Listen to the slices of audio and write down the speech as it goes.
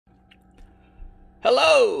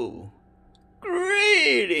Hello!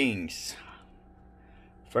 Greetings!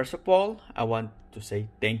 First of all, I want to say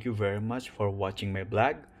thank you very much for watching my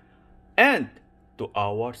blog, and to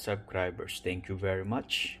our subscribers, thank you very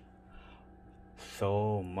much.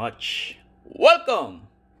 So much. Welcome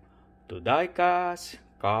to Daika's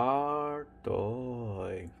Car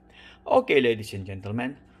Toy. Okay, ladies and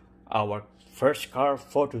gentlemen, our first car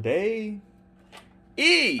for today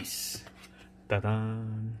is ta-da!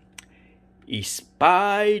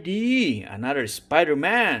 Spidey, another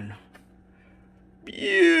Spider-Man.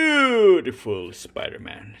 Beautiful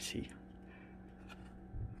Spider-Man. See,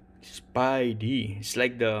 Spidey. It's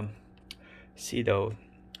like the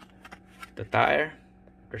tire.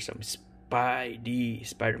 There's some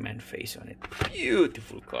Spider-Man face on it.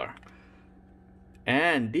 Beautiful car.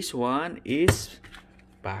 And this one is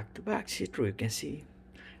back to back. See through. You can see.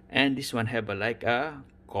 And this one have a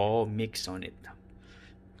comics on it.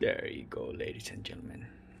 There you go, ladies and gentlemen.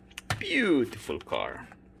 Beautiful car.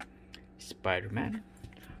 Spider-Man.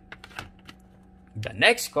 The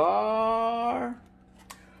next car.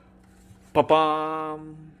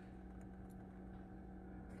 Pa-pam.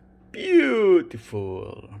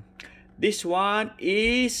 Beautiful. This one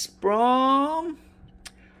is from...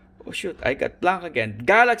 Oh shoot, I got blank again.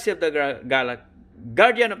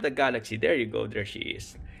 Guardian of the Galaxy. There you go. There she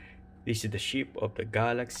is. This is the ship of the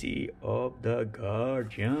Galaxy of the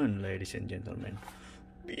Guardian, ladies and gentlemen.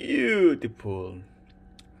 Beautiful.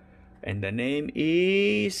 And the name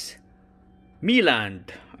is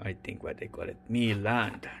Miland. I think what they call it.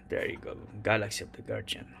 Miland. There you go. Galaxy of the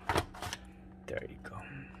Guardian. There you go.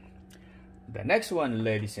 The next one,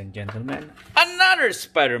 ladies and gentlemen. Another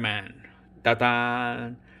Spider-Man.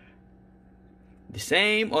 Ta-da! The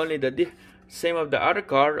same, only the same of the other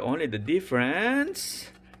car. Only the difference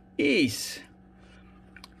is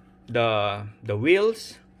the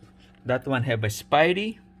wheels. That one have a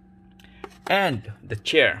Spidey, and the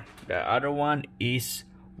chair, the other one is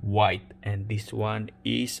white, and this one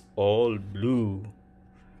is all blue.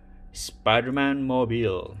 Spider-Man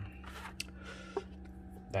mobile.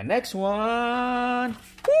 The next one,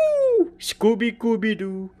 woo!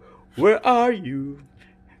 Scooby-Doo, where are you?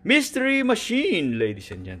 Mystery machine,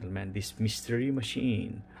 ladies and gentlemen. This mystery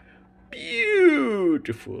machine.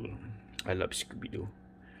 Beautiful. I love Scooby-Doo.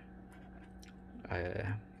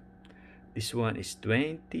 This one is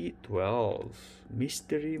 2012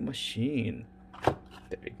 Mystery Machine.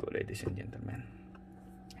 There we go, ladies and gentlemen.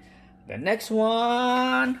 The next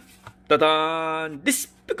one, ta-da!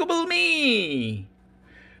 Despicable Me.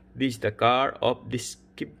 This is the car of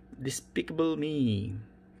Despicable Me.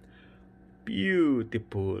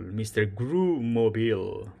 Beautiful, Mr. Groove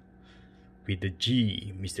Mobile. With the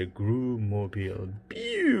G, Mr. Groove Mobile.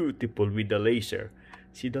 Beautiful with the laser.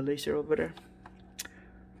 See the laser over there?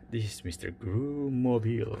 This is Mr. Groove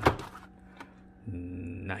Mobile.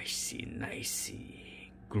 Nicey.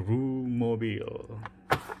 Groove Mobile.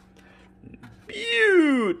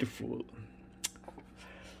 Beautiful.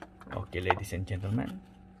 Okay, ladies and gentlemen.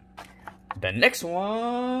 The next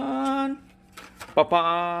one.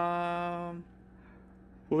 Pa-pam.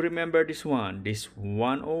 Who remember this one? This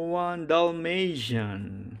 101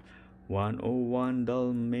 Dalmatian. 101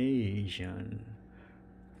 Dalmatian.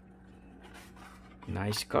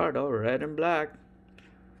 Nice car though, red and black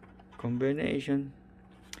combination.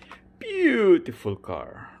 Beautiful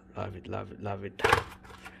car. Love it, love it, love it.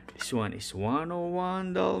 This one is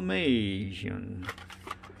 101 Dalmatian.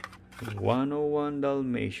 101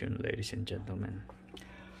 Dalmatian, ladies and gentlemen.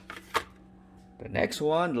 The next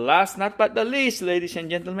one, last not but the least, ladies and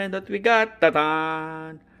gentlemen, that we got,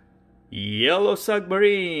 ta-da! Yellow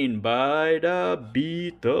Submarine by the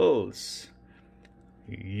Beatles.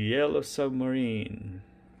 Yellow Submarine.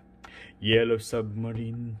 Yellow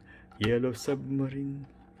Submarine. Yellow Submarine.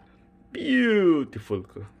 Beautiful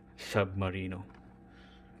submarino.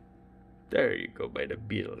 There you go, by the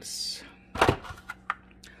Beatles.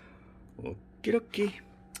 Okay.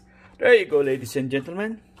 There you go, ladies and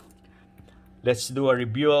gentlemen. Let's do a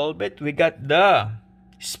review a little bit. We got the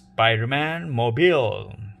Spider-Man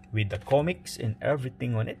mobile with the comics and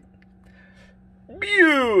everything on it.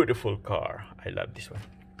 Beautiful car. I love this one.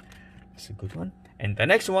 It's a good one. And the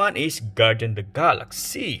next one is Guardian of the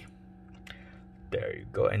Galaxy. There you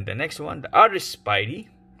go. And the next one, the other Spidey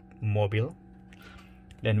mobile.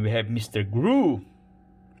 Then we have Mr. Groove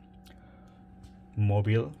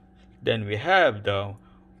mobile. Then we have the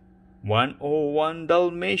 101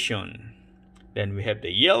 Dalmatian. Then we have the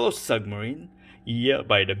Yellow Submarine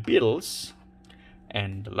by the Beatles.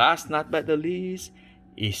 And last not but the least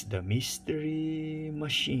is the Mystery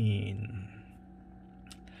Machine.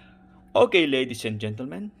 Okay, ladies and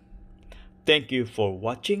gentlemen, Thank you for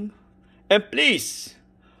watching. And please,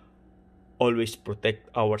 always protect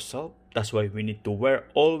ourselves. That's why we need to wear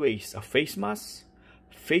always a face mask,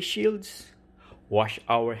 face shields, wash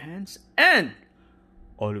our hands, and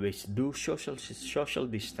always do social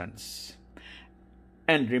distance.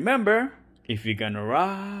 And remember, if you're gonna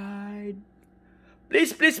ride,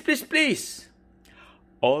 please, please, please, please,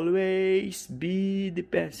 always be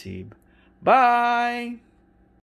defensive. Bye!